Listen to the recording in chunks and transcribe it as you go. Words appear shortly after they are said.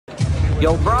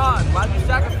Yo, Bron, why'd you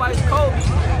sacrifice Kobe?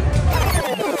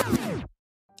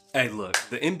 Hey, look,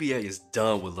 the NBA is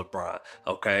done with LeBron,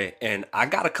 okay? And I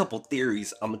got a couple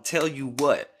theories. I'm gonna tell you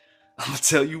what.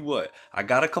 I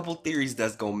got a couple theories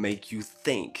that's gonna make you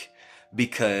think,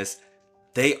 because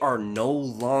they are no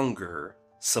longer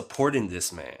supporting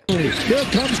this man. Here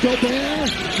comes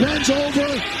Gobert, runs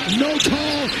over, no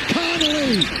call,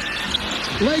 Connolly.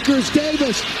 Lakers,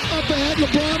 Davis, up ahead,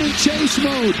 LeBron in chase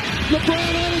mode. LeBron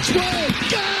on its way,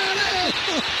 got it!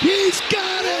 He's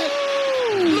got it!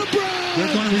 LeBron!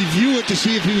 They're going to review it to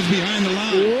see if he was behind the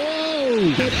line.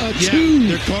 Whoa! They're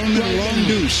calling it a long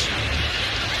deuce.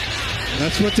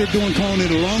 That's what they're doing, calling it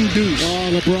a long deuce.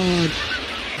 Oh, LeBron.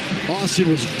 Austin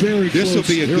was very close. This will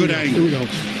be a good angle. Here we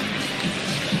go.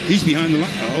 He's behind the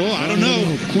line. Oh, I don't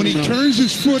know. When he turns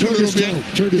his foot a little bit,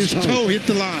 his toe hit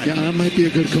the line. Yeah, that might be a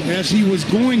good call. As he was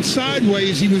going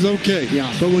sideways, he was okay.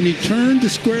 Yeah. But when he turned to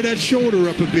square that shoulder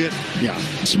up a bit, yeah,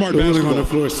 smart the basketball. on the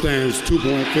floor stands,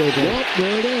 2-point field goal. Oh,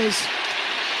 there it is.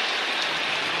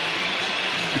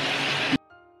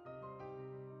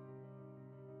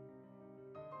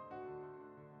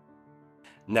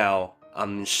 Now,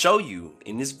 I'm going to show you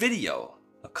in this video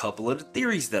a couple of the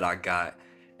theories that I got,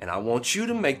 and I want you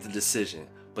to make the decision.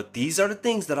 But these are the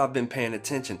things that I've been paying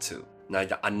attention to. Now,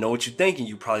 I know what you're thinking.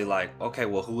 You're probably like, okay,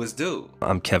 well, who is dude?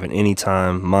 I'm Kevin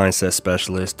Anytime, mindset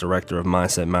specialist, director of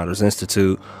Mindset Matters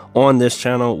Institute. On this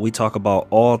channel, we talk about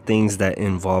all things that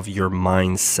involve your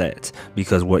mindset,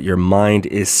 because what your mind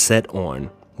is set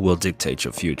on will dictate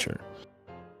your future.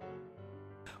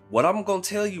 What I'm going to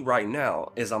tell you right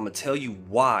now is I'm going to tell you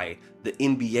why the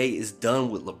NBA is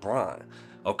done with LeBron,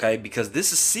 okay? Because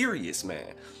this is serious,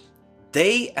 man.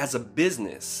 They, as a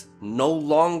business, no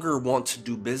longer want to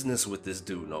do business with this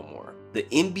dude no more. The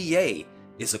NBA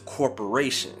is a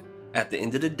corporation at the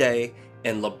end of the day,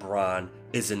 and LeBron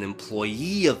is an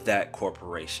employee of that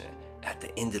corporation at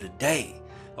the end of the day,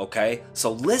 okay?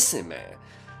 So listen, man.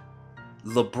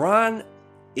 LeBron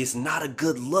is not a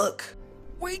good look.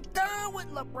 We done with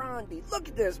LeBron D. Look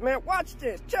at this, man. Watch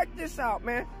this. Check this out,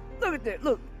 man. Look at this.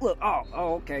 Look. Oh,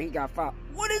 okay. He got fouled.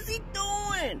 What is he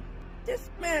doing? This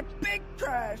man big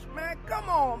trash, man. Come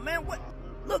on, man. What?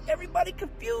 Look, everybody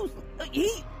confused.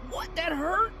 What? That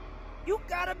hurt? You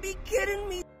gotta be kidding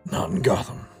me. Not in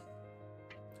Gotham.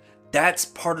 That's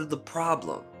part of the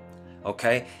problem,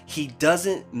 okay? He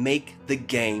doesn't make the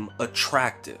game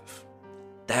attractive.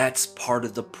 That's part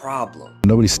of the problem.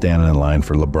 Nobody's standing in line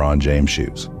for LeBron James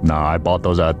shoes. Nah, I bought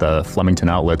those at the Flemington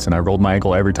outlets and I rolled my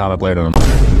ankle every time I played on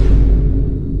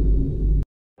them.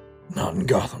 Not in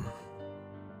Gotham.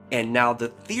 And now the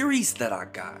theories that I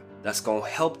got that's gonna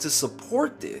help to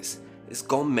support this is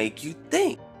gonna make you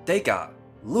think. They got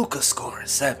Luka scoring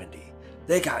 70.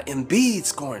 They got Embiid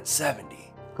scoring 70.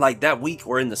 Like that week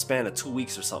or in the span of 2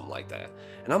 weeks or something like that.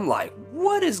 And I'm like,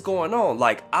 what is going on?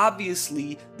 Like,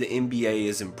 obviously the NBA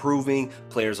is improving,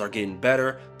 players are getting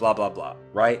better, blah, blah, blah,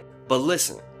 right? But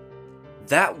listen,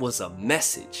 that was a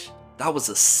message. That was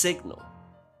a signal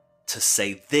to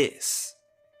say this.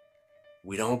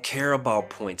 We don't care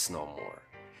about points no more.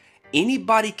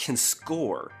 Anybody can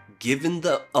score given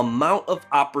the amount of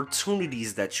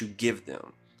opportunities that you give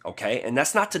them, okay? And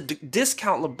that's not to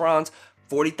discount LeBron's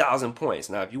 40,000 points.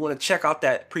 Now, if you want to check out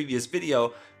that previous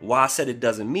video, why I said it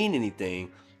doesn't mean anything,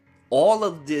 all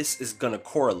of this is going to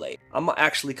correlate. I'm going to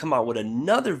actually come out with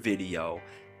another video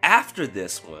after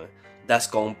this one that's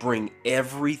going to bring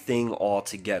everything all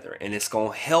together. And it's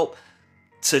going to help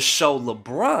to show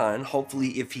LeBron,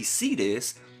 hopefully if he see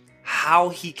this, how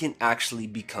he can actually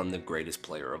become the greatest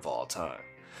player of all time.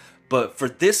 But for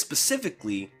this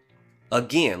specifically,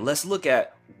 again, let's look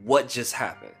at what just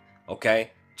happened,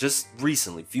 okay? Just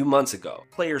recently, a few months ago,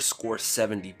 players scored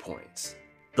 70 points.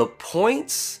 The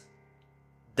points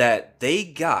that they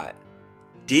got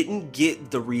didn't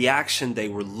get the reaction they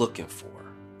were looking for.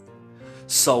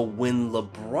 So when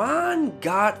LeBron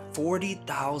got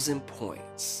 40,000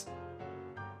 points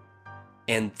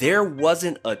and there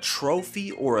wasn't a trophy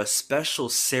or a special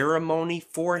ceremony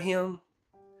for him,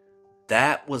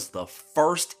 that was the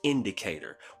first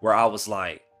indicator where I was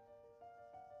like,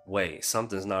 wait,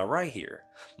 something's not right here.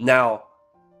 Now,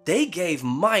 they gave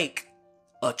Mike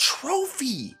a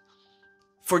trophy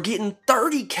for getting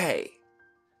 30K.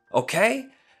 Okay?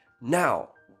 Now,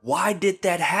 why did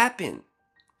that happen?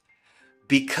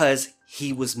 Because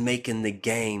he was making the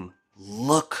game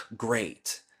look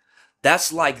great.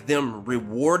 That's like them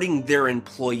rewarding their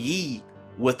employee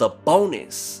with a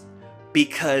bonus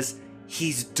because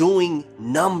he's doing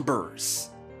numbers.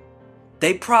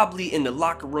 They probably in the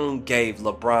locker room gave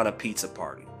LeBron a pizza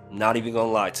party. I'm not even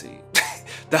gonna lie to you.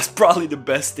 That's probably the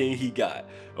best thing he got,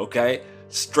 okay?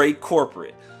 Straight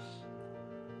corporate.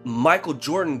 Michael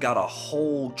Jordan got a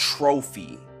whole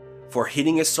trophy for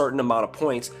hitting a certain amount of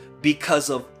points because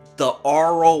of the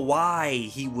ROI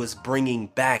he was bringing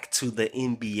back to the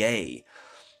NBA.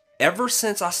 Ever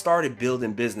since I started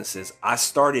building businesses, I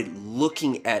started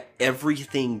looking at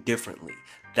everything differently.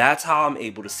 That's how I'm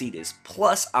able to see this.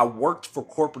 Plus, I worked for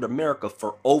corporate America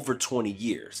for over 20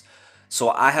 years. So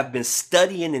I have been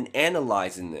studying and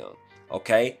analyzing them,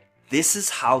 okay? This is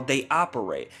how they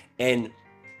operate. And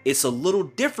it's a little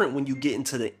different when you get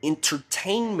into the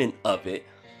entertainment of it,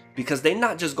 because they're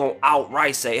not just going to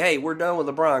outright say, hey, we're done with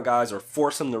LeBron, guys, or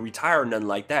force him to retire, nothing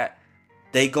like that.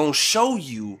 They going to show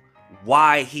you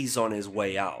why he's on his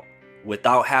way out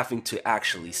without having to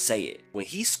actually say it. When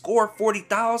he scored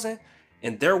 40,000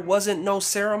 and there wasn't no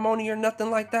ceremony or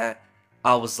nothing like that,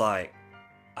 I was like,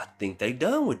 I think they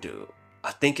done with dude.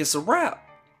 I think it's a wrap.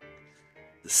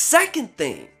 The second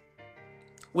thing,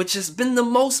 which has been the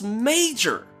most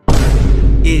major,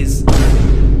 is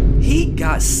he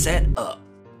got set up.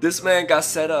 This man got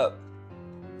set up,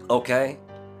 okay?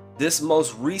 This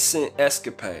most recent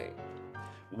escapade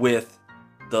with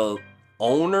the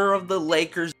owner of the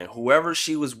Lakers and whoever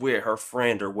she was with, her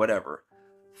friend or whatever,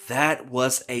 that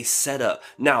was a setup.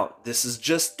 Now, this is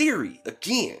just theory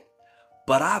again,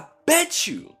 but I bet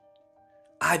you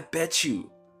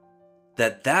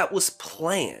that was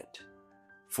planned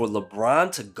for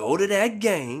LeBron to go to that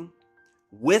game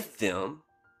with them.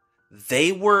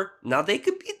 They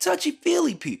could be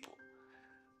touchy-feely people,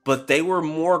 but they were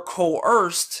more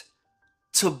coerced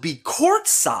to be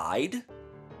courtside,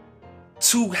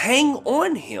 to hang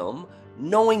on him,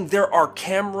 knowing there are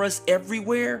cameras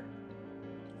everywhere.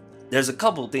 There's a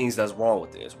couple things that's wrong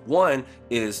with this. One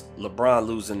is LeBron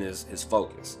losing his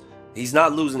focus. He's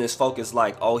not losing his focus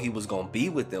like, oh, he was going to be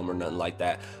with them or nothing like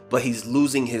that, but he's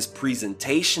losing his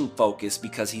presentation focus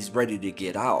because he's ready to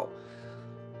get out.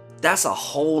 That's a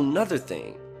whole nother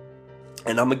thing.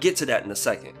 And I'm going to get to that in a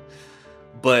second.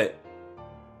 But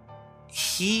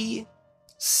he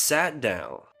sat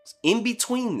down in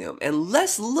between them. And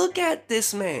let's look at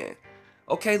this man.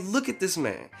 Okay, look at this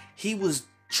man. He was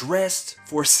dressed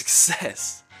for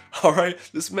success. All right,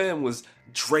 this man was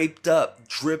draped up,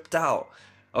 dripped out.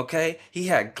 Okay, he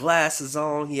had glasses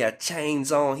on, he had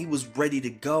chains on, he was ready to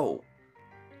go.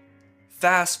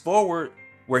 Fast forward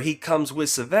where he comes with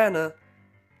Savannah.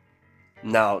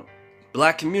 Now,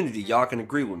 black community, y'all can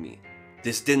agree with me.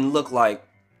 This didn't look like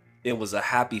it was a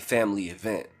happy family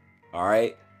event, all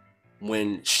right?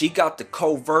 When she got the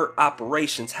covert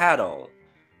operations hat on,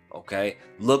 okay,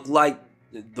 looked like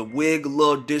the wig a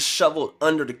little disheveled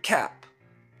under the cap,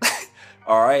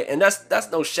 all right? And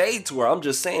that's no shade to her. I'm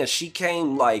just saying she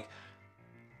came like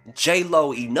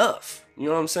J-Lo enough. You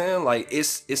know what I'm saying? Like,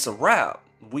 it's a wrap.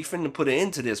 We finna put an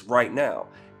end to this right now.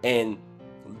 And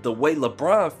the way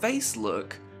LeBron face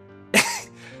look,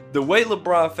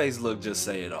 just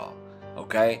say it all,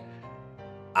 okay?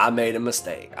 I made a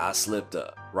mistake. I slipped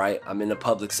up, right? I'm in a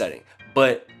public setting.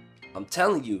 But I'm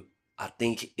telling you, I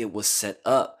think it was set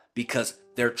up because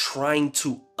they're trying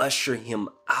to usher him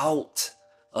out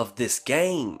of this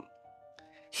game.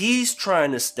 He's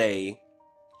trying to stay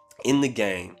in the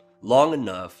game long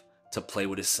enough to play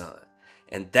with his son.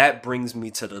 And that brings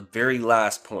me to the very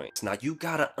last point. Now, you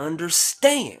got to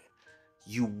understand,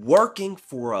 you working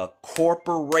for a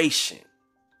corporation.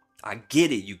 I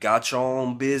get it. You got your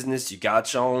own business. You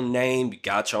got your own name. You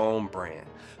got your own brand.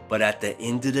 But at the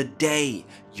end of the day,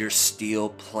 you're still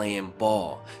playing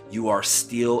ball. You are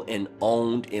still an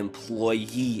owned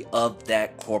employee of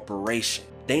that corporation.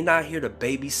 They not here to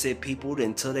babysit people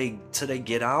until they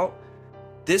get out.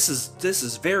 This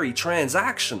is very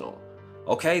transactional.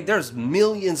 Okay, there's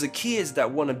millions of kids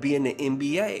that want to be in the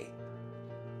NBA.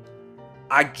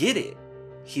 I get it.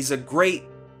 He's a great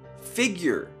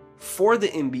figure for the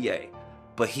NBA,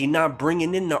 but he not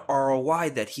bringing in the ROI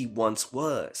that he once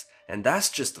was. And that's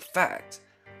just a fact.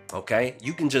 Okay,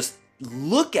 you can just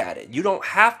look at it. You don't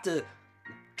have to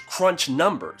crunch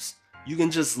numbers. You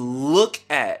can just look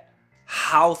at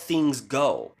how things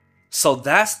go. So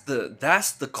that's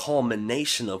the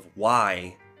culmination of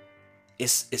why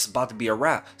it's about to be a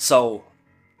wrap. So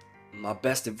my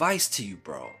best advice to you,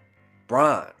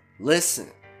 Bron, listen,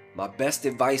 my best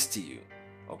advice to you,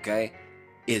 okay,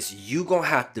 is you gonna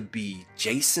have to be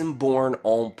Jason Bourne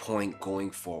on point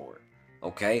going forward,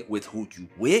 okay, with who you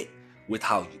with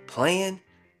how you plan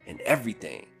and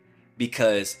everything,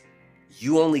 because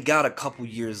you only got a couple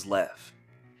years left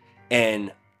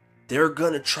and they're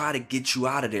gonna try to get you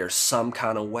out of there some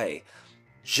kind of way.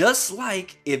 Just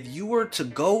like if you were to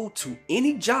go to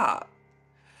any job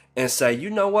and say, you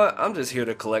know what, I'm just here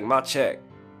to collect my check.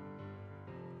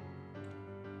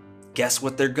 guess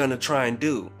what they're gonna try and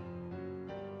do?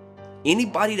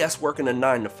 Anybody that's working a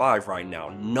 9 to 5 right now,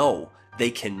 know they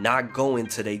cannot go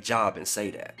into their job and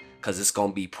say that, because it's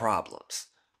gonna be problems.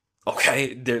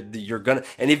 Okay, you're gonna,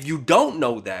 and if you don't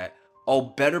know that, oh,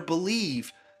 better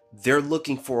believe they're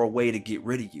looking for a way to get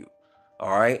rid of you.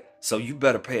 All right, so you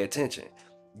better pay attention.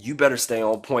 You better stay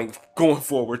on point going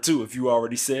forward too if you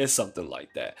already said something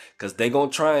like that, because they're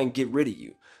gonna try and get rid of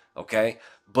you. Okay,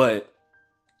 but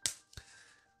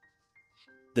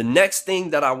the next thing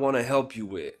that I want to help you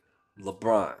with,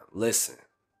 LeBron, listen,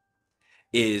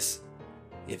 is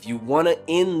if you want to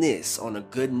end this on a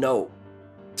good note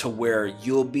to where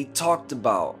you'll be talked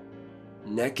about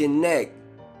neck and neck,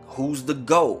 who's the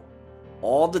GOAT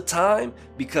all the time,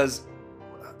 because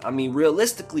I mean,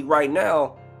 realistically right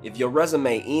now, if your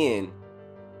resume in,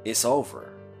 it's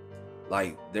over.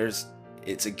 Like,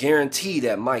 it's a guarantee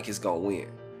that Mike is gonna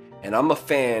win. And I'm a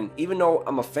fan, even though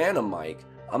I'm a fan of Mike,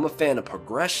 I'm a fan of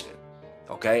progression.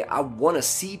 Okay, I want to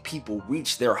see people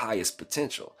reach their highest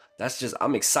potential. That's just,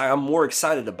 I'm excited. I'm more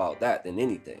excited about that than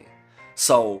anything.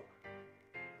 So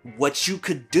what you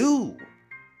could do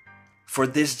for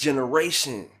this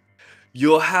generation,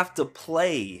 you'll have to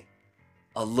play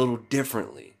a little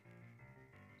differently.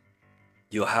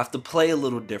 You'll have to play a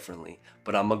little differently,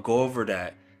 but I'm gonna go over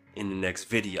that in the next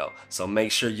video. So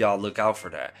make sure y'all look out for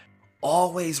that.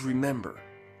 Always remember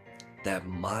that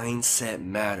mindset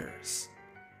matters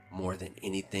more than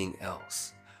anything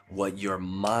else. What your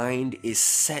mind is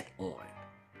set on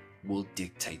will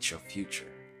dictate your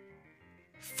future.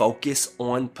 Focus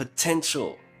on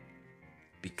potential,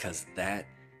 because that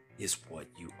is what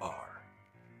you are.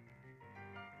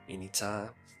 Anytime,